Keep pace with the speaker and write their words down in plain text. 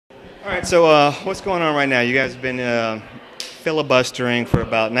All right, so what's going on right now? You guys have been filibustering for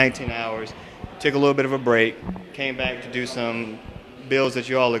about 19 hours, took a little bit of a break, came back to do some bills that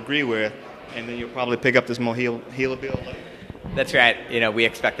you all agree with, and then you'll probably pick up this MOHELA bill later. That's right. We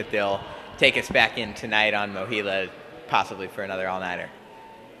expect that they'll take us back in tonight on MOHELA, possibly for another all-nighter.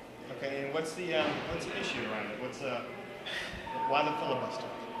 Okay, and what's the issue around it? Why the filibuster?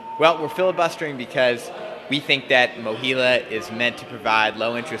 Well, we're filibustering because we think that MOHELA is meant to provide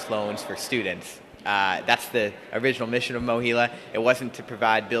low-interest loans for students. That's the original mission of MOHELA. It wasn't to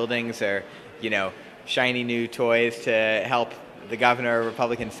provide buildings or, shiny new toys to help the governor or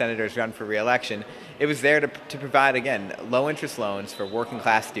Republican senators run for re-election. It was there to provide, again, low-interest loans for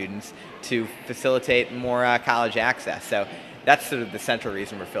working-class students to facilitate more college access. So that's sort of the central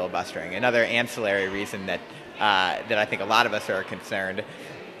reason we're filibustering. Another ancillary reason that I think a lot of us are concerned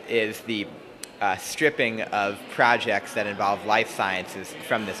is the stripping of projects that involve life sciences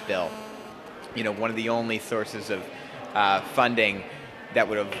from this bill. One of the only sources of funding that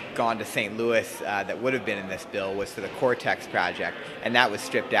would have gone to St. Louis that would have been in this bill was for the Cortex project, and that was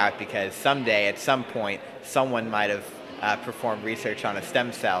stripped out because someday, at some point, someone might have performed research on a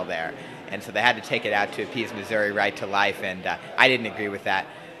stem cell there, and so they had to take it out to appease Missouri right to life, and I didn't agree with that.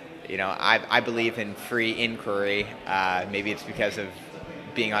 I believe in free inquiry. Maybe it's because of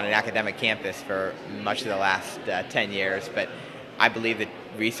being on an academic campus for much of the last 10 years, but I believe that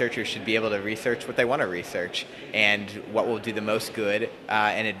researchers should be able to research what they want to research and what will do the most good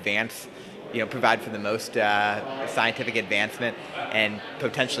and advance, provide for the most scientific advancement and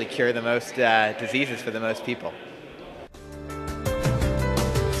potentially cure the most diseases for the most people.